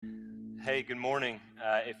Hey, good morning.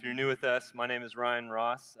 If you're new with us, my name is Ryan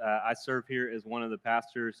Ross. I serve here as one of the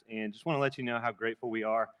pastors, and just want to let you know how grateful we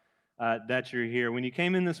are that you're here. When you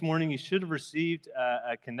came in this morning, you should have received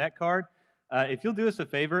a Connect card. If you'll do us a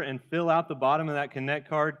favor and fill out the bottom of that Connect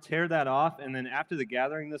card, tear that off, and then after the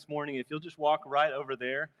gathering this morning, if you'll just walk right over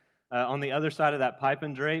there on the other side of that pipe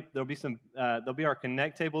and drape, there'll be our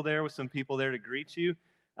Connect table there with some people there to greet you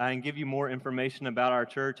and give you more information about our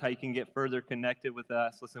church, how you can get further connected with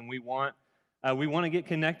us. Listen, we want to get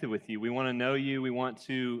connected with you. We want to know you. We want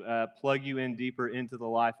to plug you in deeper into the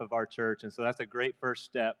life of our church, and so that's a great first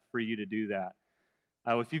step for you to do that.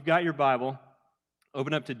 If you've got your Bible,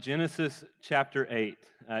 open up to Genesis chapter 8.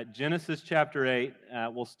 Genesis chapter 8.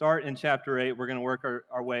 We'll start in chapter 8. We're going to work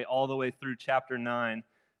our way all the way through chapter 9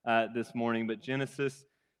 this morning, but Genesis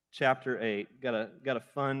chapter 8. Got a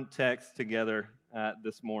fun text together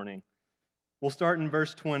this morning. We'll start in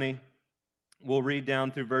verse 20. We'll read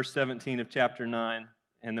down through verse 17 of chapter 9,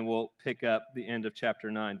 and then we'll pick up the end of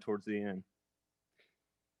chapter 9 towards the end.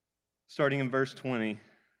 Starting in verse 20,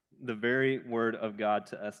 the very word of God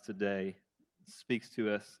to us today speaks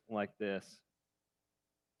to us like this.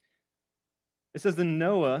 It says, "Then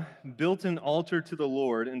Noah built an altar to the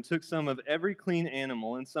Lord and took some of every clean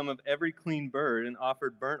animal and some of every clean bird and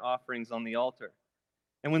offered burnt offerings on the altar.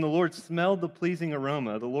 And when the Lord smelled the pleasing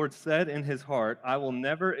aroma, the Lord said in his heart, I will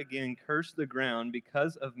never again curse the ground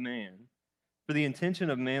because of man, for the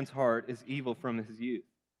intention of man's heart is evil from his youth.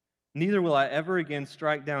 Neither will I ever again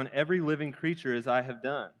strike down every living creature as I have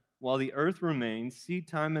done. While the earth remains, seed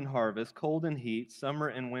time and harvest, cold and heat, summer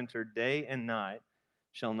and winter, day and night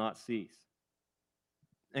shall not cease.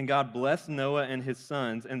 And God blessed Noah and his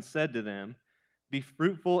sons and said to them, Be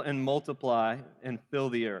fruitful and multiply and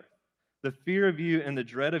fill the earth. The fear of you and the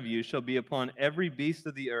dread of you shall be upon every beast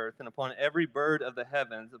of the earth, and upon every bird of the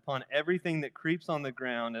heavens, upon everything that creeps on the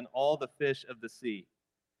ground, and all the fish of the sea.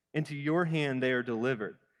 Into your hand they are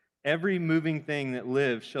delivered. Every moving thing that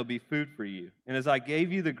lives shall be food for you. And as I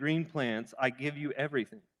gave you the green plants, I give you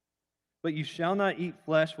everything. But you shall not eat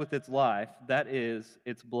flesh with its life, that is,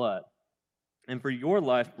 its blood. And for your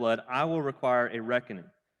lifeblood I will require a reckoning.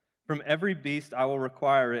 From every beast I will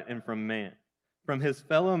require it, and from man. From his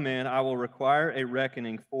fellow man I will require a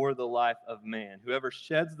reckoning for the life of man. Whoever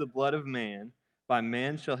sheds the blood of man, by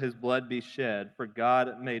man shall his blood be shed, for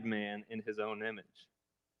God made man in his own image.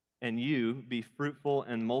 And you, be fruitful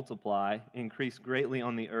and multiply, increase greatly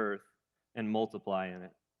on the earth, and multiply in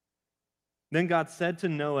it. Then God said to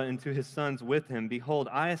Noah and to his sons with him, Behold,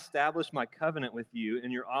 I establish my covenant with you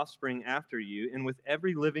and your offspring after you, and with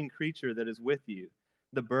every living creature that is with you,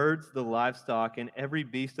 the birds, the livestock, and every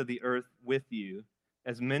beast of the earth with you,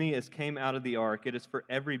 as many as came out of the ark. It is for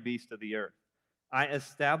every beast of the earth. I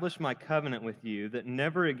establish my covenant with you, that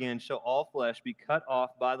never again shall all flesh be cut off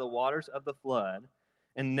by the waters of the flood,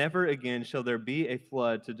 and never again shall there be a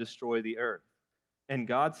flood to destroy the earth. And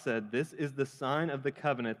God said, This is the sign of the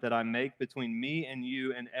covenant that I make between me and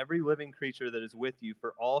you and every living creature that is with you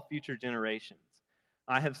for all future generations.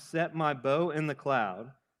 I have set my bow in the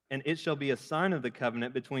cloud, and it shall be a sign of the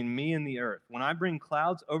covenant between me and the earth. When I bring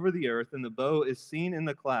clouds over the earth and the bow is seen in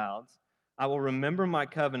the clouds, I will remember my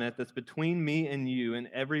covenant that's between me and you and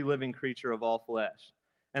every living creature of all flesh.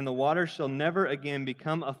 And the waters shall never again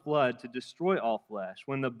become a flood to destroy all flesh.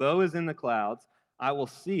 When the bow is in the clouds, I will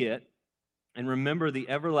see it and remember the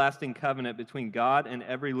everlasting covenant between God and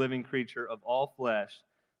every living creature of all flesh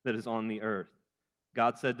that is on the earth.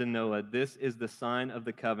 God said to Noah, This is the sign of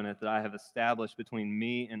the covenant that I have established between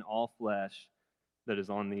me and all flesh that is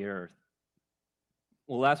on the earth.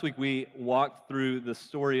 Well, last week we walked through the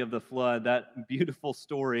story of the flood, that beautiful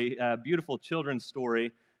story, beautiful children's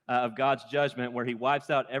story of God's judgment, where he wipes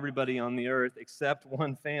out everybody on the earth except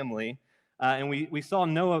one family. And we saw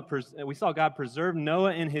God preserve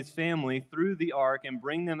Noah and his family through the ark and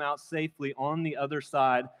bring them out safely on the other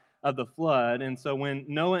side of the flood. And so when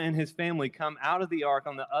Noah and his family come out of the ark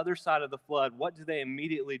on the other side of the flood, what do they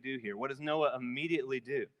immediately do here? What does Noah immediately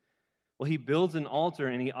do? Well, he builds an altar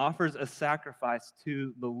and he offers a sacrifice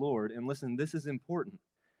to the Lord. And listen, this is important.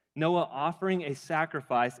 Noah offering a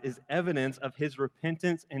sacrifice is evidence of his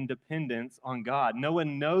repentance and dependence on God. Noah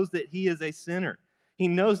knows that he is a sinner. He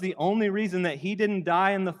knows the only reason that he didn't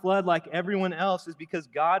die in the flood like everyone else is because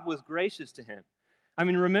God was gracious to him. I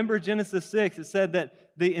mean, remember Genesis 6, it said that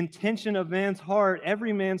the intention of man's heart,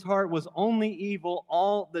 every man's heart, was only evil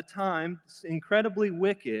all the time, incredibly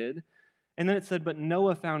wicked. And then it said, but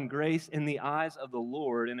Noah found grace in the eyes of the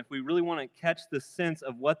Lord. And if we really want to catch the sense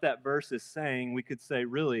of what that verse is saying, we could say,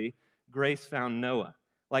 really, grace found Noah.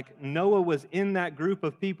 Like Noah was in that group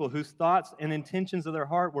of people whose thoughts and intentions of their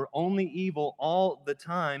heart were only evil all the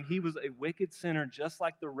time. He was a wicked sinner just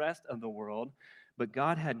like the rest of the world, but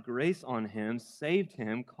God had grace on him, saved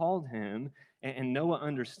him, called him, and Noah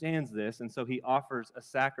understands this, and so he offers a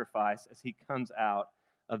sacrifice as he comes out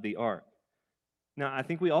of the ark. Now, I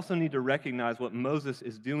think we also need to recognize what Moses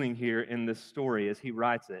is doing here in this story as he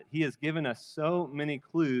writes it. He has given us so many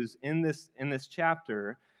clues in this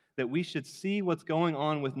chapter that we should see what's going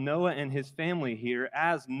on with Noah and his family here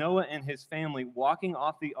as Noah and his family walking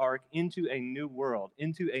off the ark into a new world,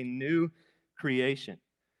 into a new creation.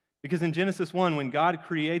 Because in Genesis 1, when God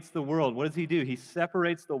creates the world, what does he do? He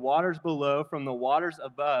separates the waters below from the waters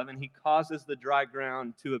above, and he causes the dry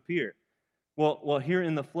ground to appear. Well, here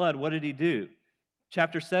in the flood, what did he do?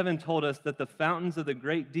 Chapter 7 told us that the fountains of the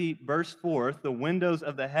great deep burst forth, the windows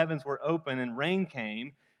of the heavens were open, and rain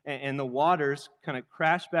came, and the waters kind of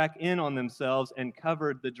crashed back in on themselves and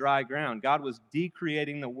covered the dry ground. God was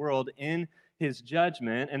decreating the world in his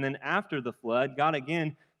judgment, and then after the flood, God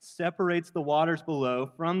again separates the waters below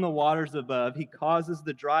from the waters above. He causes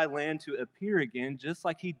the dry land to appear again, just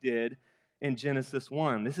like he did in Genesis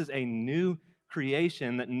 1. This is a new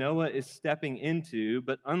creation that Noah is stepping into,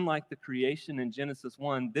 but unlike the creation in Genesis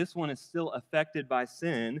 1, this one is still affected by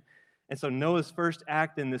sin. And so Noah's first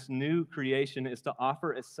act in this new creation is to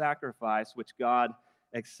offer a sacrifice which God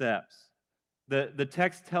accepts. The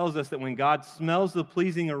text tells us that when God smells the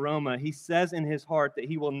pleasing aroma, he says in his heart that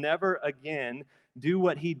he will never again do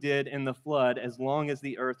what he did in the flood as long as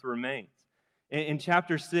the earth remains. In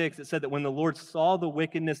chapter 6, it said that when the Lord saw the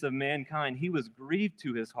wickedness of mankind, he was grieved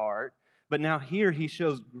to his heart. But now here he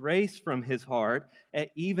shows grace from his heart,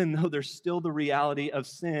 even though there's still the reality of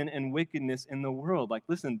sin and wickedness in the world. Like,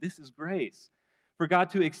 listen, this is grace. For God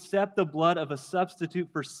to accept the blood of a substitute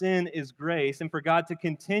for sin is grace, and for God to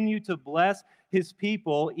continue to bless his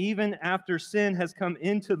people even after sin has come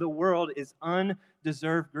into the world is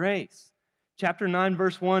undeserved grace. Chapter 9,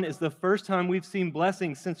 verse 1 is the first time we've seen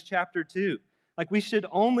blessing since chapter 2. Like, we should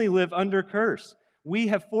only live under curse. We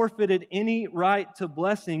have forfeited any right to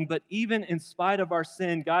blessing, but even in spite of our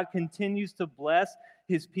sin, God continues to bless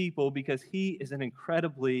his people because he is an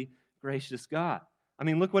incredibly gracious God. I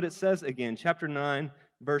mean, look what it says again, chapter 9,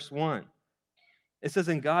 verse 1. It says,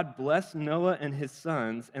 "And God blessed Noah and his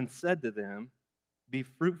sons and said to them, 'Be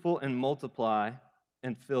fruitful and multiply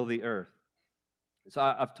and fill the earth.'" So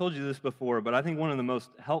I've told you this before, but I think one of the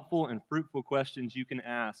most helpful and fruitful questions you can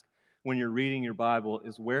ask when you're reading your Bible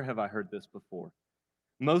is, where have I heard this before?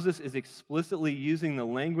 Moses is explicitly using the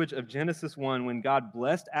language of Genesis 1 when God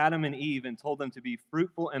blessed Adam and Eve and told them to be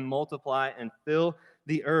fruitful and multiply and fill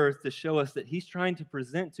the earth to show us that he's trying to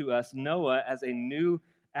present to us Noah as a new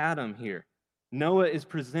Adam here. Noah is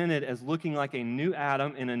presented as looking like a new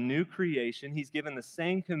Adam in a new creation. He's given the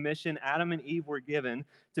same commission Adam and Eve were given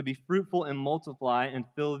to be fruitful and multiply and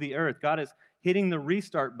fill the earth. God is hitting the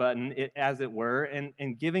restart button, as it were,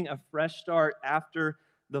 and giving a fresh start after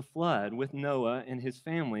the flood with Noah and his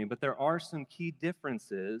family. But there are some key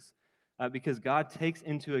differences because God takes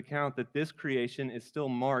into account that this creation is still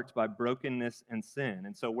marked by brokenness and sin.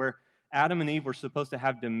 And so where Adam and Eve were supposed to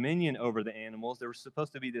have dominion over the animals, there was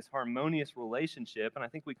supposed to be this harmonious relationship. And I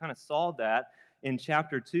think we kind of saw that in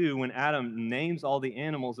chapter 2 when Adam names all the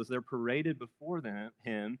animals as they're paraded before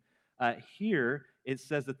him. Here it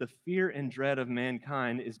says that the fear and dread of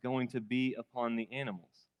mankind is going to be upon the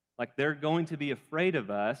animals. Like, they're going to be afraid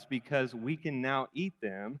of us because we can now eat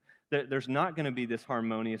them. There's not going to be this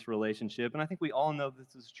harmonious relationship, and I think we all know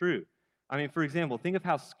this is true. I mean, for example, think of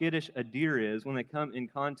how skittish a deer is when they come in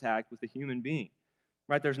contact with a human being,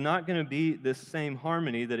 right? There's not going to be this same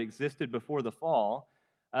harmony that existed before the fall,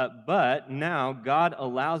 but now God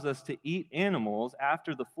allows us to eat animals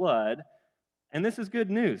after the flood, and this is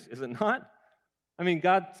good news, is it not? I mean,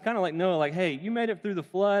 God's kind of like Noah, like, hey, you made it through the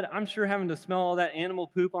flood. I'm sure having to smell all that animal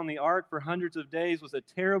poop on the ark for hundreds of days was a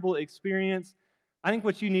terrible experience. I think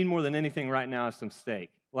what you need more than anything right now is some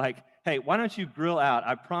steak. Like, hey, why don't you grill out?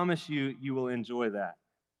 I promise you, you will enjoy that.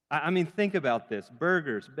 I mean, think about this.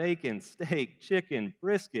 Burgers, bacon, steak, chicken,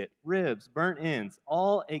 brisket, ribs, burnt ends,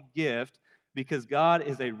 all a gift because God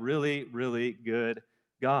is a really, really good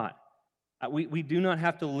God. We do not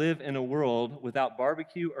have to live in a world without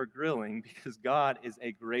barbecue or grilling because God is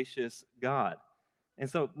a gracious God. And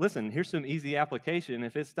so, listen, here's some easy application.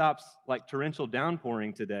 If it stops like torrential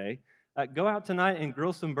downpouring today, go out tonight and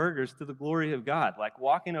grill some burgers to the glory of God, like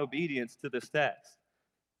walk in obedience to this text.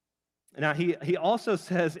 Now, he also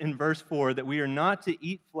says in verse 4 that we are not to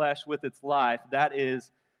eat flesh with its life, that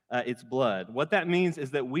is, its blood. What that means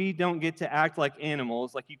is that we don't get to act like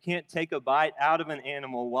animals, like you can't take a bite out of an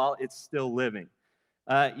animal while it's still living.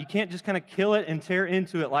 You can't just kind of kill it and tear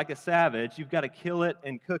into it like a savage. You've got to kill it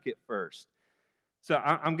and cook it first. So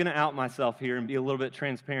I'm going to out myself here and be a little bit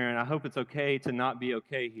transparent. I hope it's okay to not be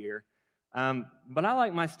okay here. But I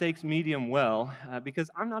like my steaks medium well because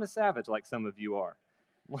I'm not a savage like some of you are.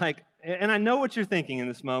 And I know what you're thinking in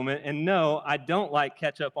this moment. And no, I don't like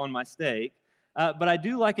ketchup on my steak, but I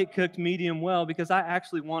do like it cooked medium well because I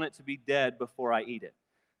actually want it to be dead before I eat it.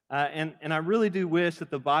 And I really do wish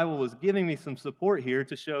that the Bible was giving me some support here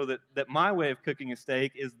to show that my way of cooking a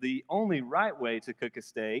steak is the only right way to cook a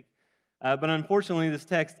steak. But unfortunately, this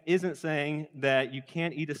text isn't saying that you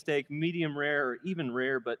can't eat a steak medium rare or even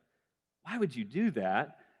rare, but why would you do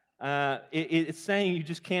that? It's saying you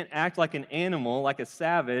just can't act like an animal, like a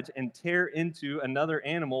savage, and tear into another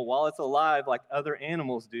animal while it's alive like other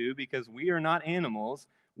animals do, because we are not animals.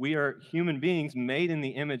 We are human beings made in the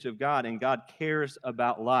image of God, and God cares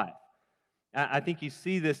about life. I think you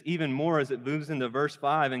see this even more as it moves into verse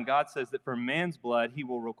 5, and God says that for man's blood, he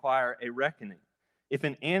will require a reckoning. If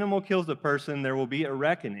an animal kills a person, there will be a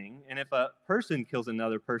reckoning. And if a person kills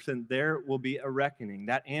another person, there will be a reckoning.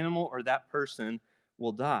 That animal or that person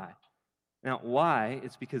will die. Now, why?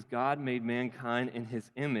 It's because God made mankind in his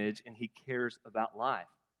image and he cares about life.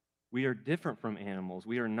 We are different from animals.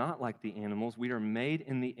 We are not like the animals. We are made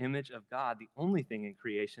in the image of God, the only thing in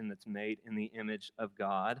creation that's made in the image of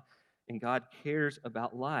God. And God cares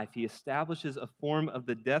about life. He establishes a form of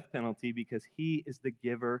the death penalty because he is the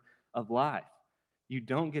giver of life. You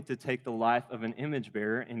don't get to take the life of an image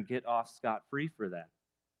bearer and get off scot-free for that.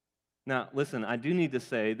 Now, listen, I do need to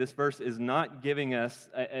say this verse is not giving us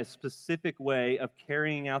a specific way of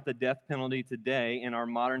carrying out the death penalty today in our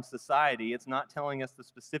modern society. It's not telling us the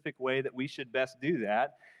specific way that we should best do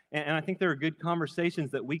that. And I think there are good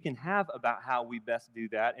conversations that we can have about how we best do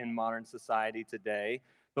that in modern society today.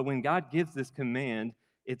 But when God gives this command,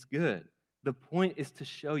 it's good. The point is to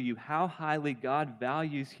show you how highly God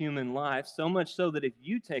values human life, so much so that if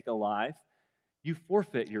you take a life, you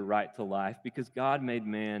forfeit your right to life because God made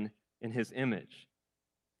man in his image.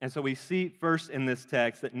 And so we see first in this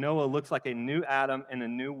text that Noah looks like a new Adam in a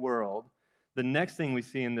new world. The next thing we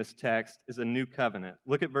see in this text is a new covenant.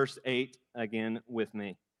 Look at verse 8 again with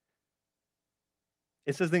me.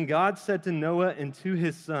 It says, Then God said to Noah and to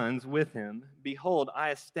his sons with him, Behold, I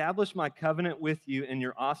establish my covenant with you and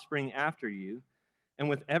your offspring after you, and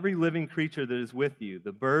with every living creature that is with you,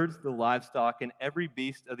 the birds, the livestock, and every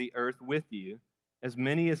beast of the earth with you, as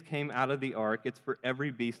many as came out of the ark, it's for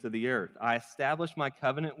every beast of the earth. I establish my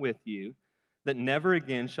covenant with you, that never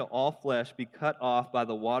again shall all flesh be cut off by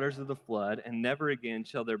the waters of the flood, and never again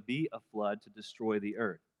shall there be a flood to destroy the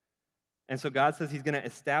earth. And so God says he's going to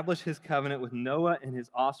establish his covenant with Noah and his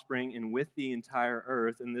offspring and with the entire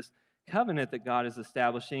earth. And this covenant that God is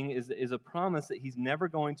establishing is a promise that he's never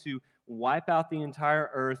going to wipe out the entire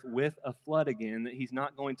earth with a flood again, that he's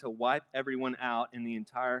not going to wipe everyone out in the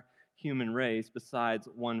entire human race besides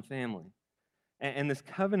one family. And this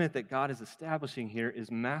covenant that God is establishing here is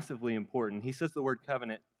massively important. He says the word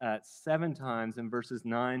covenant 7 times in verses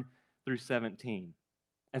 9 through 17.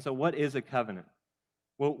 And so what is a covenant?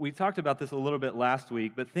 Well, we talked about this a little bit last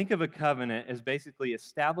week, but think of a covenant as basically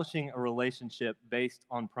establishing a relationship based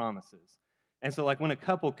on promises. And so, like when a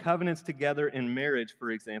couple covenants together in marriage,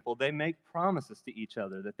 for example, they make promises to each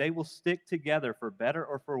other that they will stick together for better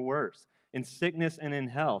or for worse, in sickness and in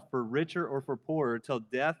health, for richer or for poorer, till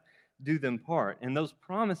death do them part. And those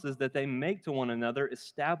promises that they make to one another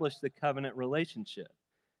establish the covenant relationship.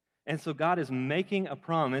 And so, God is making a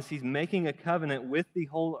promise, he's making a covenant with the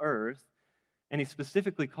whole earth. And he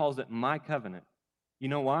specifically calls it my covenant. You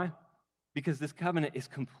know why? Because this covenant is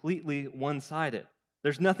completely one-sided.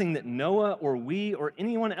 There's nothing that Noah or we or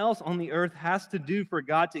anyone else on the earth has to do for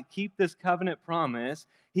God to keep this covenant promise.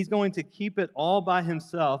 He's going to keep it all by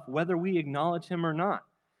himself, whether we acknowledge him or not.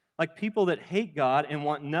 Like people that hate God and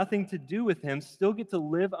want nothing to do with him still get to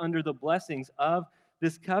live under the blessings of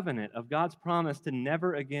this covenant, of God's promise to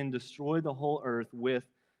never again destroy the whole earth with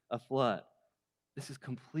a flood. This is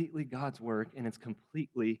completely God's work, and it's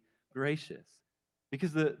completely gracious.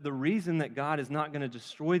 Because the reason that God is not going to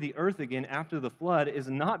destroy the earth again after the flood is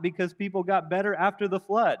not because people got better after the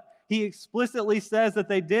flood. He explicitly says that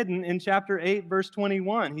they didn't in chapter 8, verse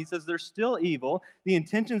 21. He says they're still evil. The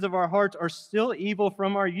intentions of our hearts are still evil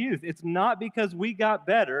from our youth. It's not because we got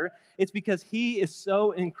better. It's because he is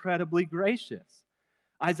so incredibly gracious.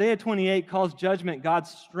 Isaiah 28 calls judgment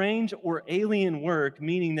God's strange or alien work,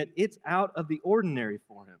 meaning that it's out of the ordinary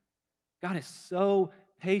for him. God is so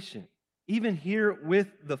patient, even here with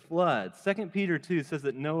the flood. 2 Peter 2 says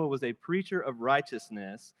that Noah was a preacher of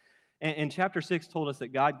righteousness, And chapter 6 told us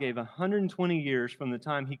that God gave 120 years from the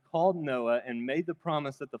time he called Noah and made the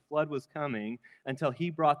promise that the flood was coming until he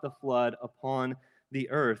brought the flood upon the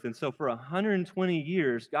earth. And so for 120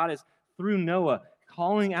 years, God is, through Noah,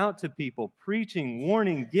 calling out to people, preaching,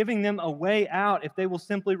 warning, giving them a way out if they will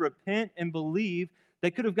simply repent and believe. They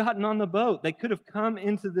could have gotten on the boat. They could have come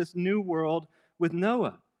into this new world with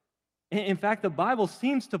Noah. In fact, the Bible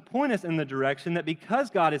seems to point us in the direction that because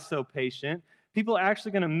God is so patient, people are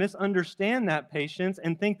actually going to misunderstand that patience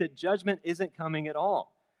and think that judgment isn't coming at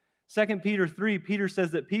all. 2 Peter 3, Peter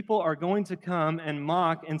says that people are going to come and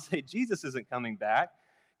mock and say Jesus isn't coming back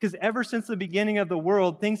because ever since the beginning of the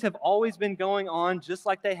world, things have always been going on just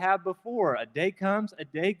like they have before. A day comes, a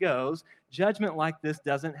day goes. Judgment like this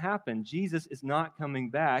doesn't happen. Jesus is not coming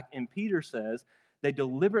back. And Peter says they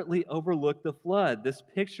deliberately overlook the flood, this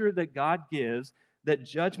picture that God gives that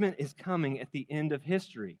judgment is coming at the end of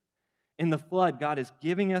history. In the flood, God is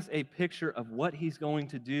giving us a picture of what he's going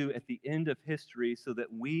to do at the end of history so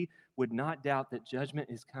that we would not doubt that judgment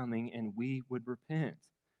is coming and we would repent.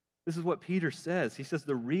 This is what Peter says. He says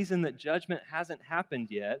the reason that judgment hasn't happened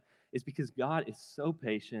yet is because God is so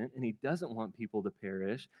patient and he doesn't want people to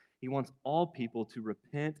perish. He wants all people to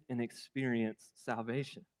repent and experience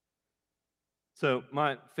salvation. So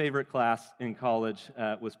my favorite class in college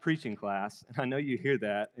was preaching class. And I know you hear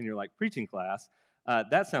that and you're like, preaching class?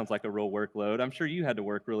 That sounds like a real workload. I'm sure you had to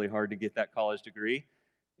work really hard to get that college degree.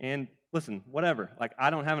 And listen, whatever. Like,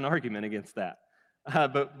 I don't have an argument against that.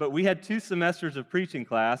 But we had 2 semesters of preaching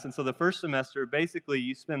class. And so the first semester, basically,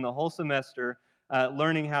 you spend the whole semester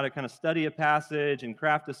learning how to kind of study a passage and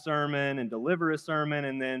craft a sermon and deliver a sermon.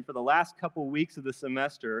 And then for the last couple weeks of the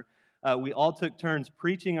semester, we all took turns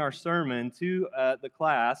preaching our sermon to the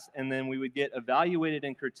class. And then we would get evaluated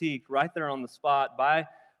and critiqued right there on the spot by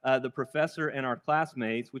the professor and our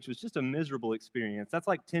classmates, which was just a miserable experience. That's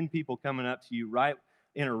like 10 people coming up to you right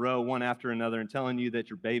in a row, one after another, and telling you that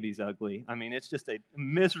your baby's ugly. I mean, it's just a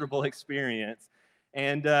miserable experience.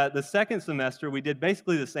 And the second semester, we did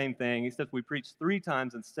basically the same thing, except we preached 3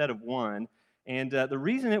 times instead of 1. And the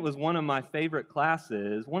reason it was one of my favorite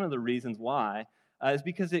classes, one of the reasons why, is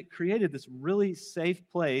because it created this really safe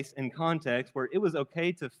place and context where it was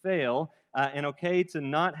okay to fail and okay to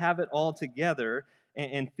not have it all together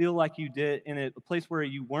and feel like you did in a place where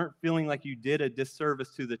you weren't feeling like you did a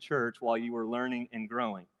disservice to the church while you were learning and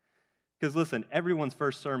growing. Because listen, everyone's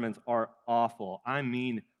first sermons are awful. I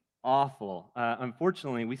mean, awful.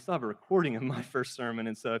 Unfortunately, we still have a recording of my first sermon,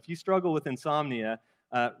 and so if you struggle with insomnia,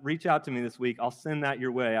 reach out to me this week. I'll send that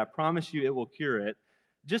your way. I promise you it will cure it.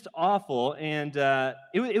 Just awful, and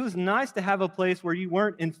it was nice to have a place where you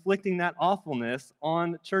weren't inflicting that awfulness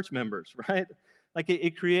on church members, right? Like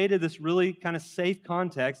it created this really kind of safe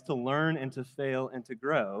context to learn and to fail and to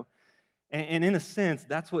grow. And in a sense,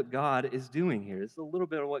 that's what God is doing here. It's a little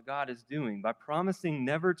bit of what God is doing. By promising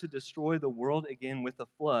never to destroy the world again with a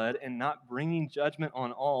flood and not bringing judgment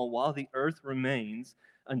on all while the earth remains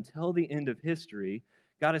until the end of history,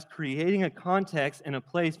 God is creating a context and a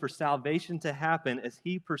place for salvation to happen as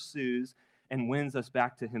he pursues and wins us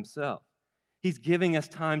back to himself. He's giving us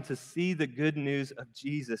time to see the good news of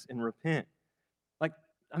Jesus and repent.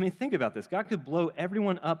 I mean, think about this. God could blow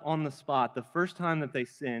everyone up on the spot the first time that they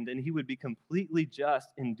sinned, and he would be completely just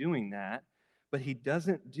in doing that. But he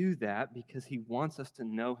doesn't do that because he wants us to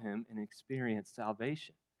know him and experience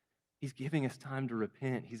salvation. He's giving us time to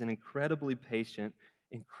repent. He's an incredibly patient,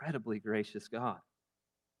 incredibly gracious God.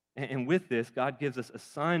 And with this, God gives us a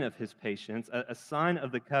sign of his patience, a sign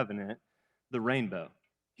of the covenant, the rainbow.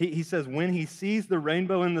 He says when he sees the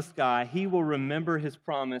rainbow in the sky, he will remember his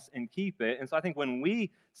promise and keep it. And so I think when we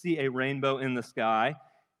see a rainbow in the sky,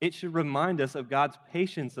 it should remind us of God's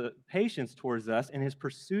patience towards us and his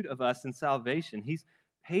pursuit of us in salvation. He's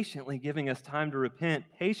patiently giving us time to repent,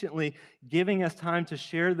 patiently giving us time to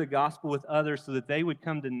share the gospel with others so that they would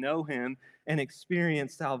come to know him and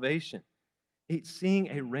experience salvation. Seeing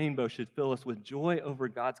a rainbow should fill us with joy over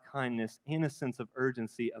God's kindness and a sense of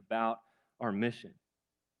urgency about our mission.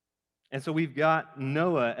 And so we've got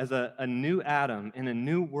Noah as a new Adam in a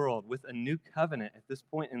new world with a new covenant at this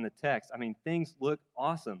point in the text. I mean, things look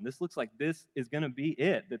awesome. This looks like this is going to be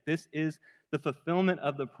it, that this is the fulfillment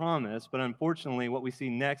of the promise. But unfortunately, what we see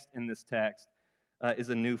next in this text is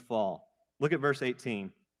a new fall. Look at verse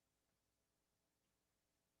 18.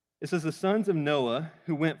 It says, the sons of Noah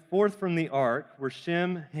who went forth from the ark were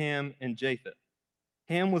Shem, Ham, and Japheth.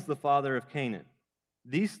 Ham was the father of Canaan.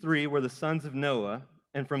 These 3 were the sons of Noah,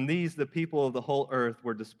 and from these the people of the whole earth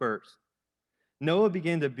were dispersed. Noah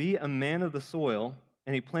began to be a man of the soil,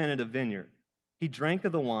 and he planted a vineyard. He drank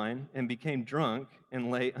of the wine and became drunk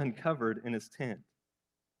and lay uncovered in his tent.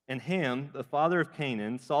 And Ham, the father of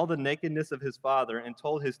Canaan, saw the nakedness of his father and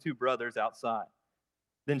told his two brothers outside.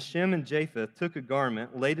 Then Shem and Japheth took a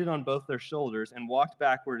garment, laid it on both their shoulders, and walked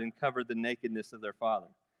backward and covered the nakedness of their father.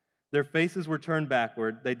 Their faces were turned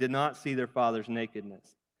backward. They did not see their father's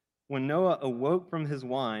nakedness. When Noah awoke from his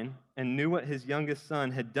wine and knew what his youngest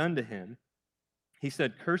son had done to him, he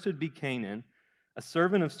said, "Cursed be Canaan, a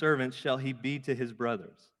servant of servants shall he be to his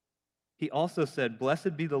brothers." He also said,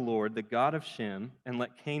 "Blessed be the Lord, the God of Shem, and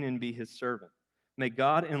let Canaan be his servant. May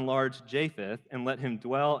God enlarge Japheth, and let him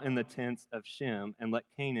dwell in the tents of Shem, and let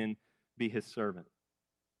Canaan be his servant."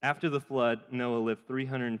 After the flood, Noah lived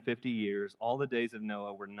 350 years. All the days of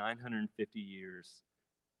Noah were 950 years,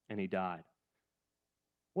 and he died.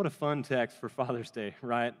 What a fun text for Father's Day,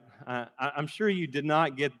 right? I'm sure you did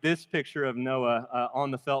not get this picture of Noah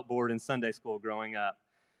on the felt board in Sunday school growing up.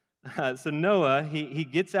 So Noah, he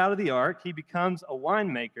gets out of the ark, he becomes a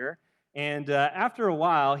winemaker, and after a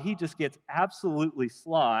while, he just gets absolutely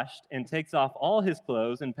sloshed and takes off all his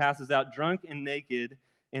clothes and passes out drunk and naked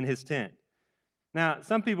in his tent. Now,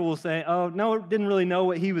 some people will say, oh, Noah didn't really know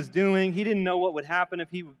what he was doing. He didn't know what would happen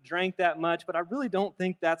if he drank that much, but I really don't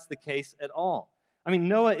think that's the case at all. I mean,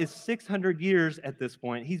 Noah is 600 years at this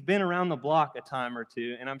point. He's been around the block a time or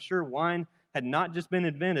two, and I'm sure wine had not just been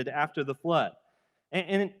invented after the flood.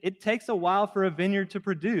 And it takes a while for a vineyard to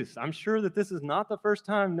produce. I'm sure that this is not the first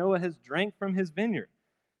time Noah has drank from his vineyard.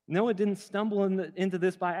 Noah didn't stumble into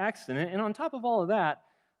this by accident. And on top of all of that,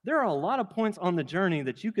 there are a lot of points on the journey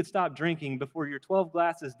that you could stop drinking before you're 12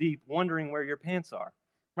 glasses deep, wondering where your pants are,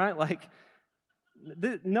 right? Like,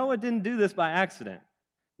 Noah didn't do this by accident.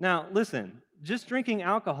 Now, listen, just drinking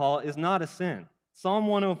alcohol is not a sin. Psalm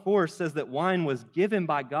 104 says that wine was given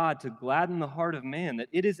by God to gladden the heart of man, that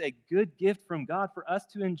it is a good gift from God for us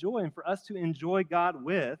to enjoy and for us to enjoy God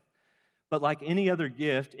with. But like any other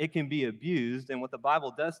gift, it can be abused. And what the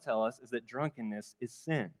Bible does tell us is that drunkenness is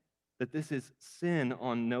sin, that this is sin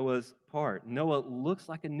on Noah's part. Noah looks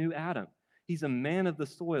like a new Adam. He's a man of the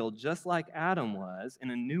soil, just like Adam was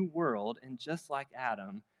in a new world. And just like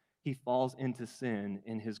Adam, he falls into sin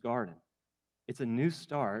in his garden. It's a new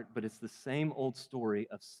start, but it's the same old story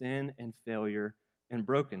of sin and failure and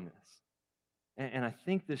brokenness. And I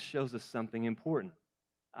think this shows us something important.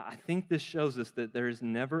 I think this shows us that there is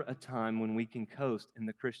never a time when we can coast in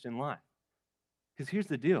the Christian life. Because here's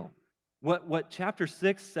the deal. What chapter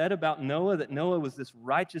 6 said about Noah, that Noah was this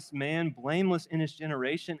righteous man, blameless in his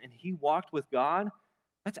generation, and he walked with God,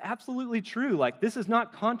 that's absolutely true. Like, this is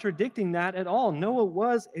not contradicting that at all. Noah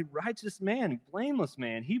was a righteous man, blameless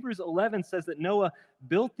man. Hebrews 11 says that Noah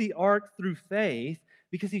built the ark through faith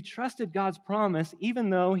because he trusted God's promise,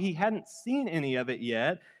 even though he hadn't seen any of it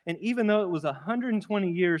yet, and even though it was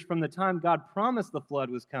 120 years from the time God promised the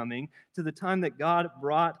flood was coming to the time that God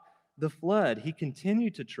brought the flood. He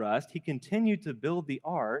continued to trust. He continued to build the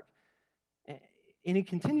ark, and he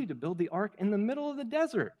continued to build the ark in the middle of the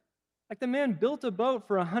desert. Like, the man built a boat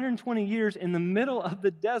for 120 years in the middle of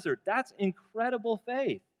the desert. That's incredible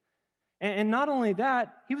faith. And not only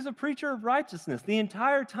that, he was a preacher of righteousness. The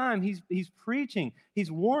entire time he's preaching,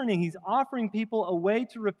 he's warning, he's offering people a way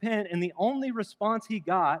to repent, and the only response he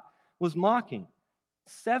got was mocking.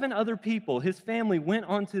 7 other people, his family, went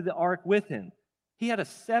onto the ark with him. He had a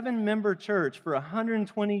 7-member church for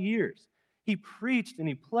 120 years. He preached and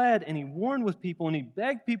he pled and he warned with people and he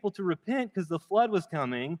begged people to repent because the flood was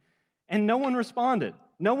coming. And no one responded.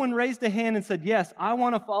 No one raised a hand and said, yes, I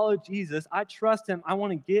want to follow Jesus. I trust him. I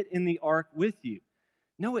want to get in the ark with you.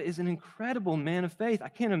 Noah is an incredible man of faith. I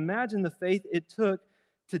can't imagine the faith it took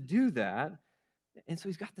to do that. And so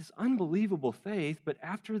he's got this unbelievable faith, but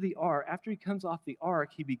after he comes off the ark,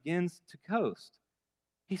 he begins to coast.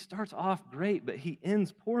 He starts off great, but he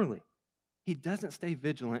ends poorly. He doesn't stay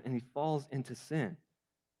vigilant and he falls into sin.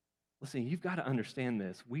 Listen, you've got to understand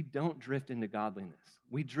this. We don't drift into godliness.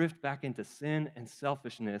 We drift back into sin and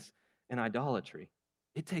selfishness and idolatry.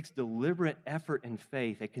 It takes deliberate effort and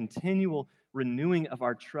faith, a continual renewing of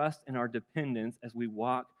our trust and our dependence as we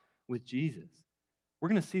walk with Jesus. We're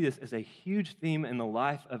going to see this as a huge theme in the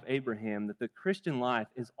life of Abraham, that the Christian life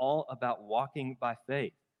is all about walking by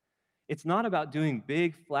faith. It's not about doing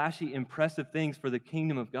big, flashy, impressive things for the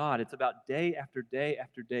kingdom of God. It's about day after day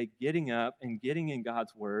after day getting up and getting in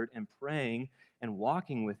God's word and praying and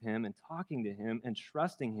walking with him and talking to him and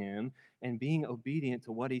trusting him and being obedient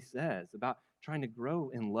to what he says, about trying to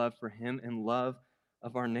grow in love for him and love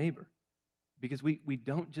of our neighbor. Because we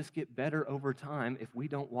don't just get better over time if we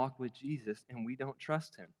don't walk with Jesus and we don't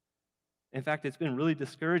trust him. In fact, it's been really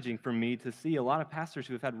discouraging for me to see a lot of pastors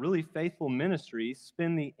who have had really faithful ministries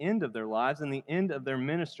spend the end of their lives and the end of their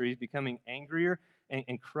ministries becoming angrier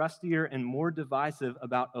and crustier and more divisive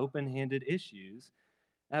about open-handed issues.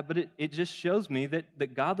 But it just shows me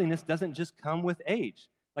that godliness doesn't just come with age.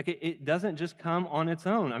 Like it doesn't just come on its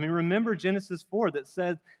own. I mean, remember Genesis 4 that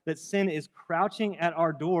says that sin is crouching at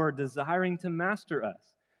our door, desiring to master us.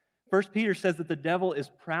 First Peter says that the devil is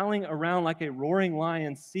prowling around like a roaring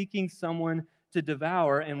lion, seeking someone to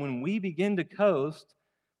devour. And when we begin to coast,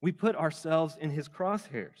 we put ourselves in his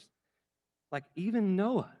crosshairs. Like even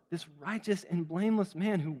Noah, this righteous and blameless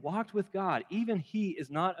man who walked with God, even he is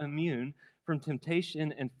not immune from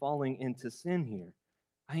temptation and falling into sin here.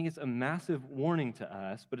 I think it's a massive warning to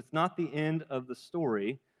us, but it's not the end of the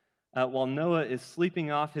story. While Noah is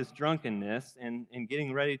sleeping off his drunkenness and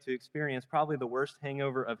getting ready to experience probably the worst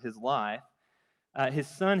hangover of his life, his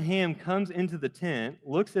son Ham comes into the tent,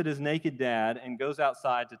 looks at his naked dad, and goes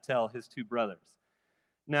outside to tell his two brothers.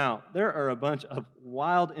 Now, there are a bunch of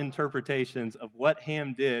wild interpretations of what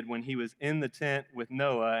Ham did when he was in the tent with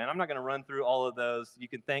Noah, and I'm not going to run through all of those. You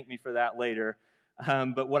can thank me for that later.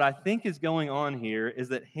 But what I think is going on here is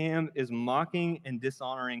that Ham is mocking and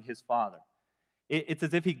dishonoring his father. It's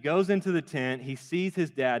as if he goes into the tent, he sees his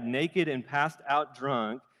dad naked and passed out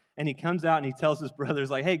drunk, and he comes out and he tells his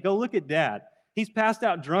brothers, like, hey, go look at dad. He's passed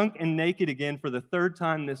out drunk and naked again for the third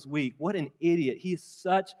time this week. What an idiot. He is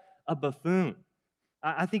such a buffoon.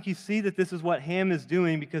 I think you see that this is what Ham is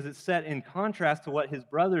doing because it's set in contrast to what his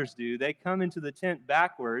brothers do. They come into the tent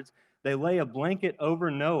backwards, they lay a blanket over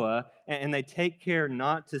Noah, and they take care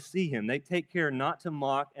not to see him. They take care not to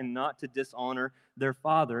mock and not to dishonor their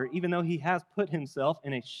father, even though he has put himself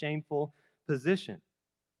in a shameful position.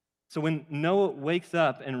 So when Noah wakes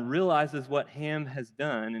up and realizes what Ham has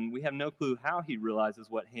done, and we have no clue how he realizes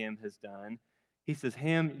what Ham has done, he says,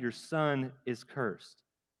 Ham, your son is cursed.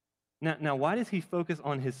 Now, why does he focus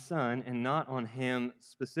on his son and not on Ham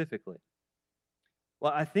specifically?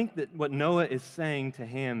 Well, I think that what Noah is saying to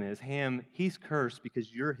Ham is, Ham, he's cursed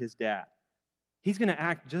because you're his dad. He's going to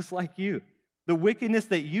act just like you. The wickedness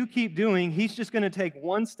that you keep doing, he's just going to take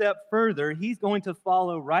one step further. He's going to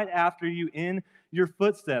follow right after you in your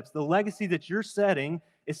footsteps. The legacy that you're setting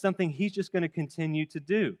is something he's just going to continue to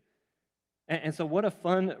do. And so what a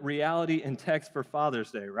fun reality and text for Father's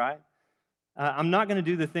Day, right? I'm not going to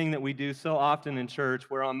do the thing that we do so often in church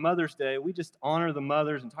where on Mother's Day, we just honor the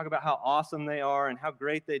mothers and talk about how awesome they are and how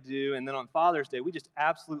great they do. And then on Father's Day, we just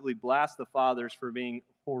absolutely blast the fathers for being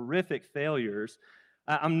horrific failures.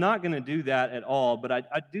 I'm not going to do that at all, but I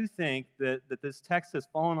do think that this text has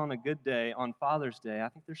fallen on a good day on Father's Day. I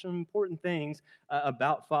think there's some important things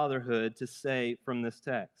about fatherhood to say from this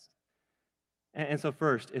text. And so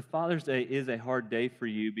first, if Father's Day is a hard day for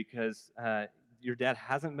you because your dad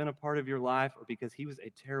hasn't been a part of your life or because he was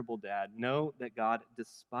a terrible dad, know that God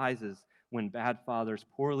despises when bad fathers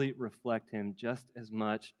poorly reflect him just as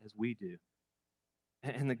much as we do.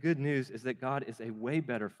 And the good news is that God is a way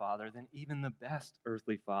better father than even the best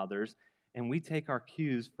earthly fathers, and we take our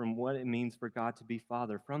cues from what it means for God to be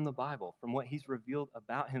father from the Bible, from what he's revealed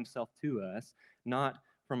about himself to us, not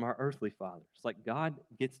from our earthly fathers. Like God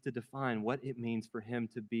gets to define what it means for him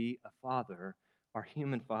to be a father. Our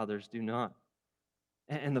human fathers do not.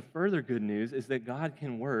 And the further good news is that God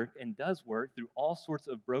can work and does work through all sorts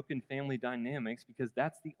of broken family dynamics because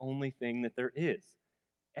that's the only thing that there is.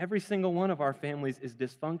 Every single one of our families is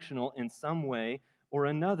dysfunctional in some way or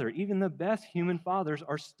another. Even the best human fathers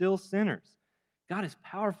are still sinners. God is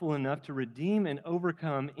powerful enough to redeem and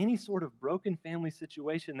overcome any sort of broken family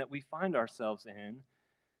situation that we find ourselves in.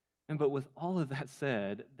 But with all of that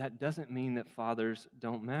said, that doesn't mean that fathers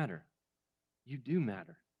don't matter. You do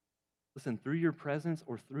matter. Listen, through your presence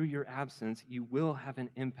or through your absence, you will have an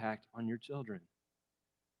impact on your children.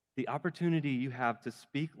 The opportunity you have to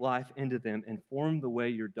speak life into them and form the way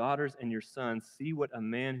your daughters and your sons see what a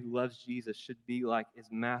man who loves Jesus should be like is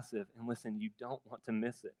massive. And listen, you don't want to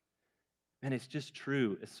miss it. And it's just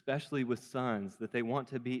true, especially with sons, that they want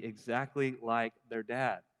to be exactly like their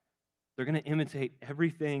dad. They're going to imitate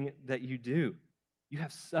everything that you do. You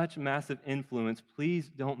have such massive influence. Please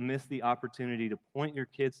don't miss the opportunity to point your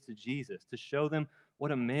kids to Jesus, to show them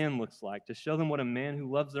what a man looks like, to show them what a man who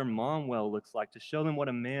loves their mom well looks like, to show them what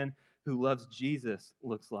a man who loves Jesus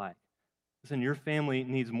looks like. Listen, your family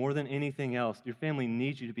needs more than anything else. Your family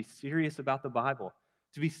needs you to be serious about the Bible,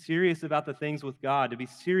 to be serious about the things with God, to be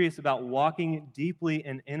serious about walking deeply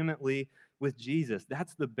and intimately with Jesus.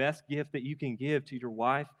 That's the best gift that you can give to your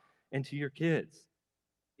wife and to your kids.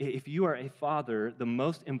 If you are a father, the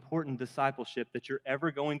most important discipleship that you're ever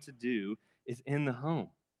going to do is in the home.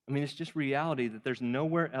 I mean, it's just reality that there's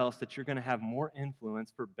nowhere else that you're going to have more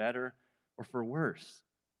influence for better or for worse.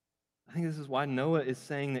 I think this is why Noah is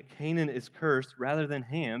saying that Canaan is cursed rather than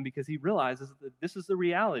Ham, because he realizes that this is the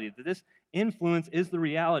reality, that this influence is the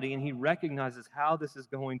reality, and he recognizes how this is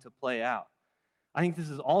going to play out. I think this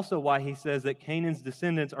is also why he says that Canaan's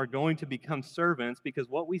descendants are going to become servants, because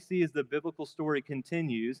what we see as the biblical story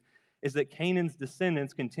continues is that Canaan's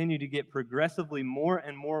descendants continue to get progressively more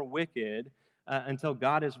and more wicked until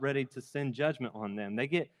God is ready to send judgment on them. They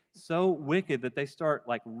get so wicked that they start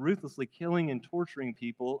like ruthlessly killing and torturing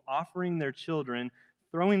people, offering their children,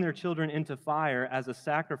 throwing their children into fire as a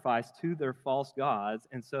sacrifice to their false gods.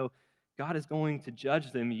 And so God is going to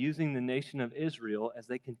judge them using the nation of Israel as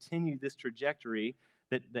they continue this trajectory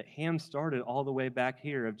that Ham started all the way back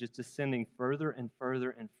here of just descending further and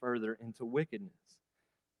further and further into wickedness.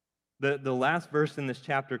 The last verse in this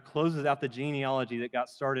chapter closes out the genealogy that got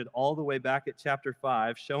started all the way back at chapter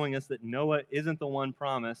 5, showing us that Noah isn't the one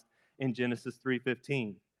promised in Genesis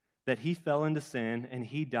 3:15, that he fell into sin and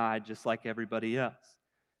he died just like everybody else.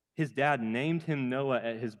 His dad named him Noah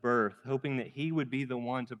at his birth, hoping that he would be the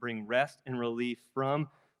one to bring rest and relief from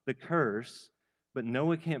the curse. But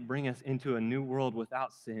Noah can't bring us into a new world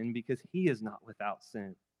without sin because he is not without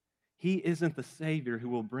sin. He isn't the Savior who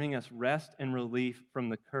will bring us rest and relief from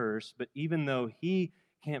the curse, but even though he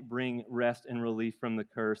can't bring rest and relief from the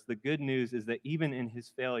curse, the good news is that even in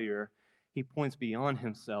his failure, he points beyond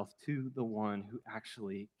himself to the one who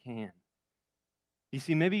actually can. You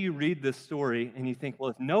see, maybe you read this story and you think, well,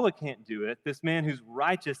 if Noah can't do it, this man who's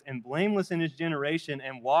righteous and blameless in his generation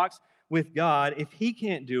and walks with God, if he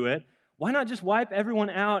can't do it, why not just wipe everyone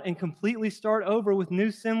out and completely start over with new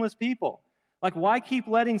sinless people? Like, why keep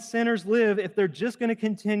letting sinners live if they're just going to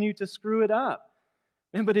continue to screw it up?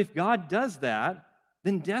 Man, but if God does that,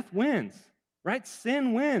 then death wins, right?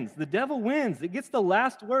 Sin wins. The devil wins. It gets the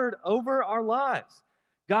last word over our lives.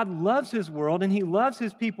 God loves his world, and he loves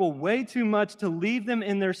his people way too much to leave them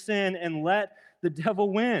in their sin and let the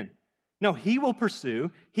devil win. No, he will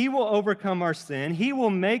pursue. He will overcome our sin. He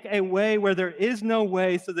will make a way where there is no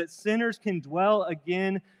way so that sinners can dwell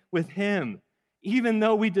again with him. Even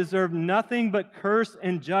though we deserve nothing but curse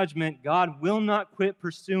and judgment, God will not quit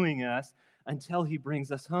pursuing us until he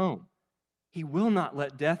brings us home. He will not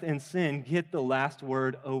let death and sin get the last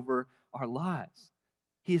word over our lives.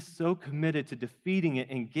 He is so committed to defeating it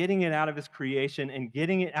and getting it out of his creation and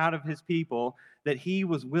getting it out of his people that he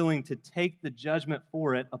was willing to take the judgment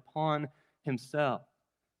for it upon himself.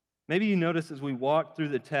 Maybe you notice as we walk through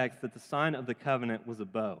the text that the sign of the covenant was a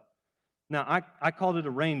bow. Now, I called it a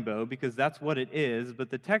rainbow because that's what it is, but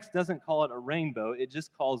the text doesn't call it a rainbow, it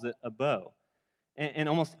just calls it a bow. And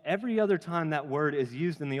almost every other time that word is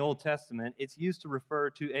used in the Old Testament, it's used to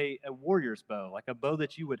refer to a warrior's bow, like a bow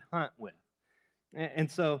that you would hunt with. And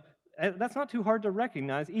so that's not too hard to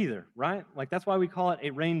recognize either, right? Like that's why we call it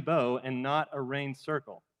a rainbow and not a rain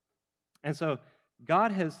circle. And so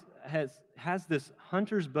God has this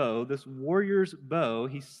hunter's bow, this warrior's bow.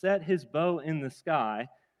 He set his bow in the sky.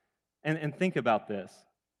 And think about this.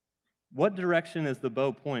 What direction is the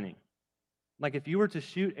bow pointing? Like if you were to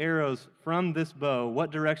shoot arrows from this bow, what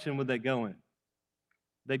direction would they go in?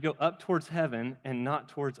 They'd go up towards heaven and not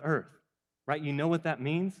towards earth, right? You know what that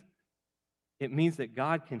means? It means that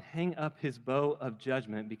God can hang up his bow of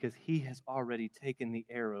judgment because he has already taken the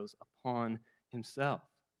arrows upon himself.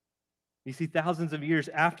 You see, thousands of years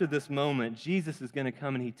after this moment, Jesus is going to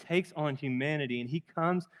come and he takes on humanity and he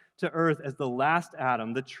comes to earth as the last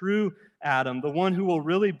Adam, the true Adam, the one who will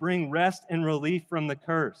really bring rest and relief from the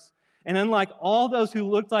curse. And unlike all those who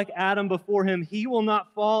looked like Adam before him, he will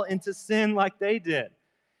not fall into sin like they did.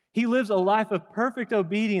 He lives a life of perfect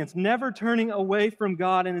obedience, never turning away from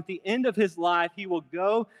God. And at the end of his life, he will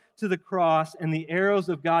go to the cross and the arrows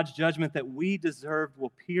of God's judgment that we deserved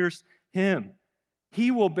will pierce him. He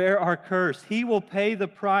will bear our curse. He will pay the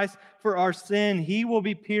price for our sin. He will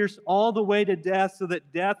be pierced all the way to death so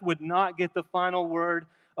that death would not get the final word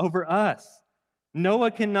over us.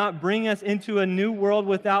 Noah cannot bring us into a new world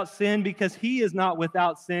without sin because he is not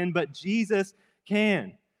without sin, but Jesus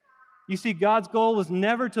can. You see, God's goal was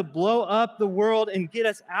never to blow up the world and get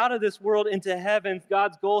us out of this world into heaven.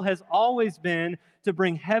 God's goal has always been to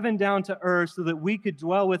bring heaven down to earth so that we could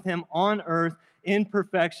dwell with him on earth in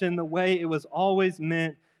perfection the way it was always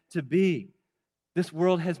meant to be. This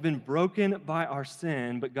world has been broken by our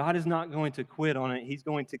sin, but God is not going to quit on it. He's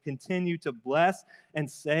going to continue to bless and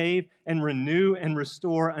save and renew and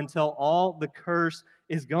restore until all the curse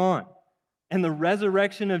is gone. And the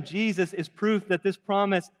resurrection of Jesus is proof that this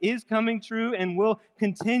promise is coming true and will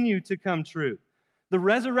continue to come true. The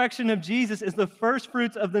resurrection of Jesus is the first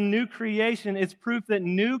fruits of the new creation. It's proof that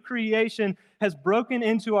new creation has broken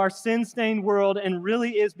into our sin-stained world and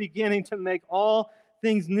really is beginning to make all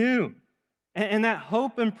things new. And that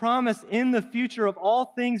hope and promise in the future of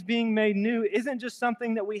all things being made new isn't just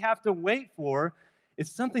something that we have to wait for,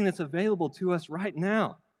 it's something that's available to us right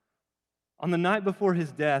now. On the night before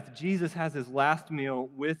his death, Jesus has his last meal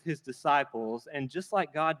with his disciples, and just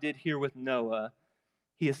like God did here with Noah,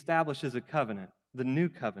 he establishes a covenant, the new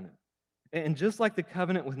covenant. And just like the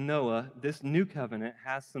covenant with Noah, this new covenant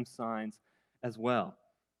has some signs as well.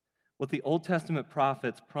 What the Old Testament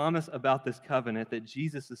prophets promise about this covenant that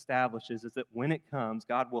Jesus establishes is that when it comes,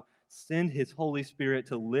 God will send his Holy Spirit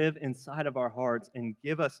to live inside of our hearts and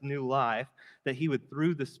give us new life, that he would,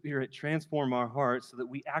 through the Spirit, transform our hearts so that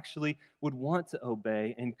we actually would want to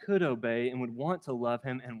obey and could obey and would want to love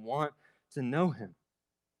him and want to know him.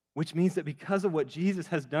 Which means that because of what Jesus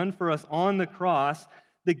has done for us on the cross,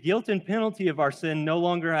 the guilt and penalty of our sin no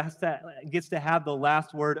longer gets to have the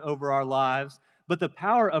last word over our lives, but the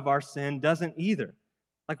power of our sin doesn't either.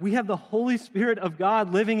 Like, we have the Holy Spirit of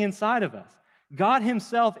God living inside of us. God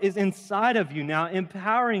himself is inside of you now,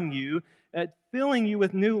 empowering you, filling you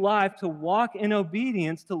with new life to walk in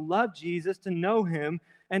obedience, to love Jesus, to know him,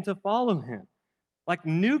 and to follow him. Like,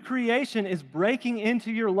 new creation is breaking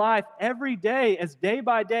into your life every day as day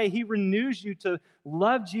by day he renews you to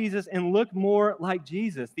love Jesus and look more like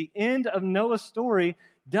Jesus. The end of Noah's story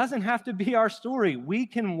doesn't have to be our story. We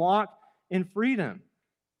can walk in freedom.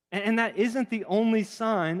 And that isn't the only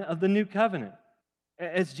sign of the new covenant.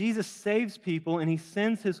 As Jesus saves people and he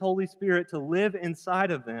sends his Holy Spirit to live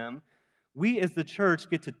inside of them, we as the church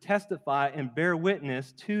get to testify and bear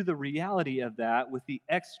witness to the reality of that with the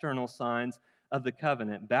external signs of the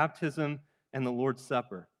covenant, baptism and the Lord's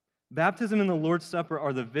Supper. Baptism and the Lord's Supper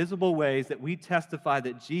are the visible ways that we testify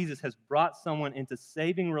that Jesus has brought someone into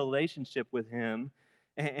saving relationship with him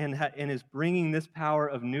and is bringing this power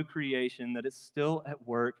of new creation that is still at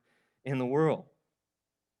work in the world.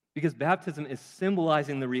 Because baptism is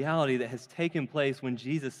symbolizing the reality that has taken place when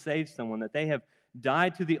Jesus saves someone, that they have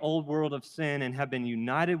died to the old world of sin and have been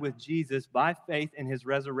united with Jesus by faith in his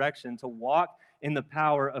resurrection to walk in the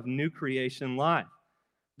power of new creation life.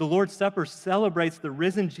 The Lord's Supper celebrates the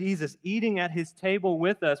risen Jesus eating at his table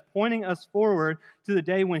with us, pointing us forward to the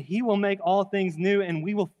day when he will make all things new and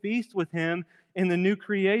we will feast with him in the new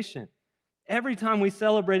creation. Every time we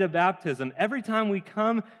celebrate a baptism, every time we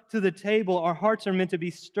come to the table, our hearts are meant to be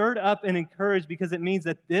stirred up and encouraged because it means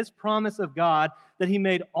that this promise of God that he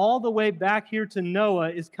made all the way back here to Noah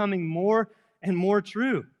is coming more and more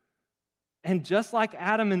true. And just like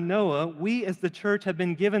Adam and Noah, we as the church have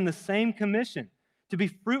been given the same commission to be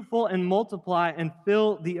fruitful and multiply and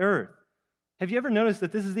fill the earth. Have you ever noticed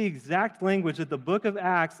that this is the exact language that the book of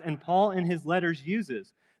Acts and Paul in his letters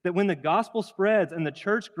uses? That when the gospel spreads and the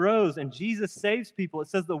church grows and Jesus saves people, it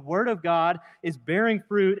says the word of God is bearing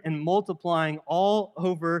fruit and multiplying all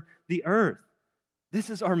over the earth. This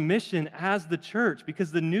is our mission as the church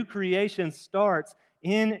because the new creation starts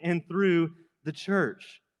in and through the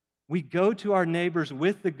church. We go to our neighbors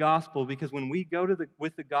with the gospel because when we go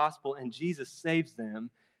with the gospel and Jesus saves them,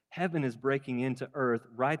 heaven is breaking into earth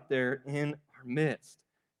right there in our midst.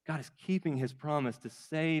 God is keeping his promise to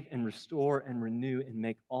save and restore and renew and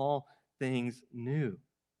make all things new.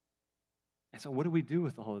 And so what do we do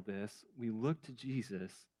with all of this? We look to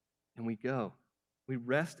Jesus and we go. We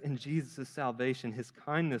rest in Jesus' salvation, his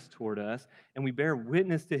kindness toward us, and we bear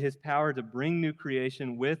witness to his power to bring new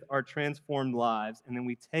creation with our transformed lives. And then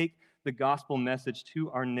we take the gospel message to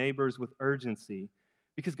our neighbors with urgency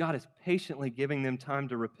because God is patiently giving them time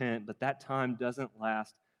to repent, but that time doesn't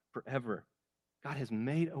last forever. God has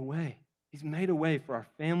made a way. He's made a way for our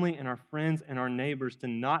family and our friends and our neighbors to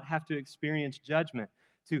not have to experience judgment,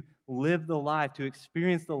 to live the life, to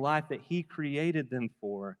experience the life that he created them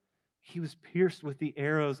for. He was pierced with the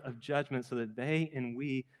arrows of judgment so that they and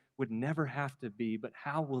we would never have to be. But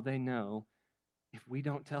how will they know if we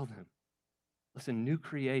don't tell them? Listen, new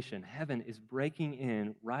creation, heaven is breaking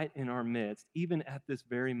in right in our midst, even at this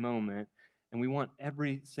very moment, and we want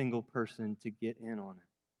every single person to get in on it.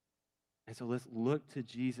 And so let's look to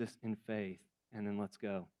Jesus in faith, and then let's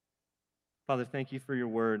go. Father, thank you for your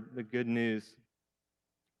word, the good news,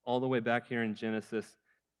 all the way back here in Genesis,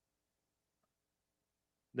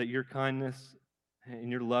 that your kindness and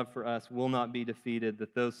your love for us will not be defeated,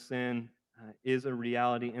 that though sin is a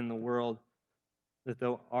reality in the world, that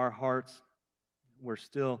though our hearts were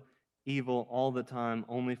still evil all the time,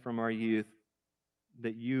 only from our youth,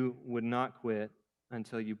 that you would not quit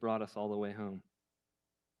until you brought us all the way home.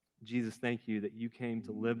 Jesus, thank you that you came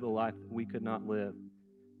to live the life that we could not live,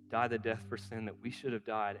 die the death for sin that we should have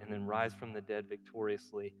died, and then rise from the dead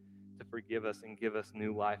victoriously to forgive us and give us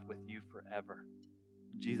new life with you forever.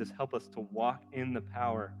 Jesus, help us to walk in the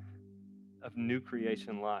power of new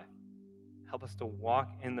creation life. Help us to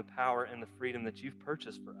walk in the power and the freedom that you've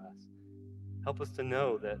purchased for us. Help us to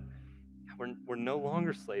know that we're no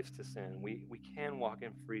longer slaves to sin. We can walk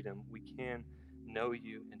in freedom. We can know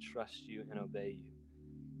you and trust you and obey you.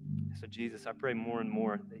 So, Jesus, I pray more and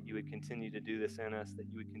more that you would continue to do this in us, that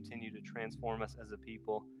you would continue to transform us as a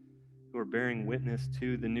people who are bearing witness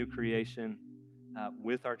to the new creation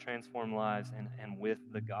with our transformed lives and with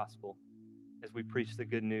the gospel. As we preach the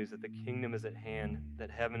good news that the kingdom is at hand,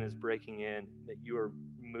 that heaven is breaking in, that you are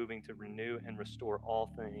moving to renew and restore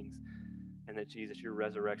all things, and that, Jesus, your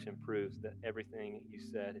resurrection proves that everything you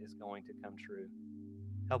said is going to come true.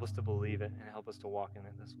 Help us to believe it and help us to walk in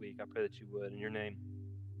it this week. I pray that you would. In your name,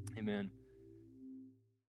 amen.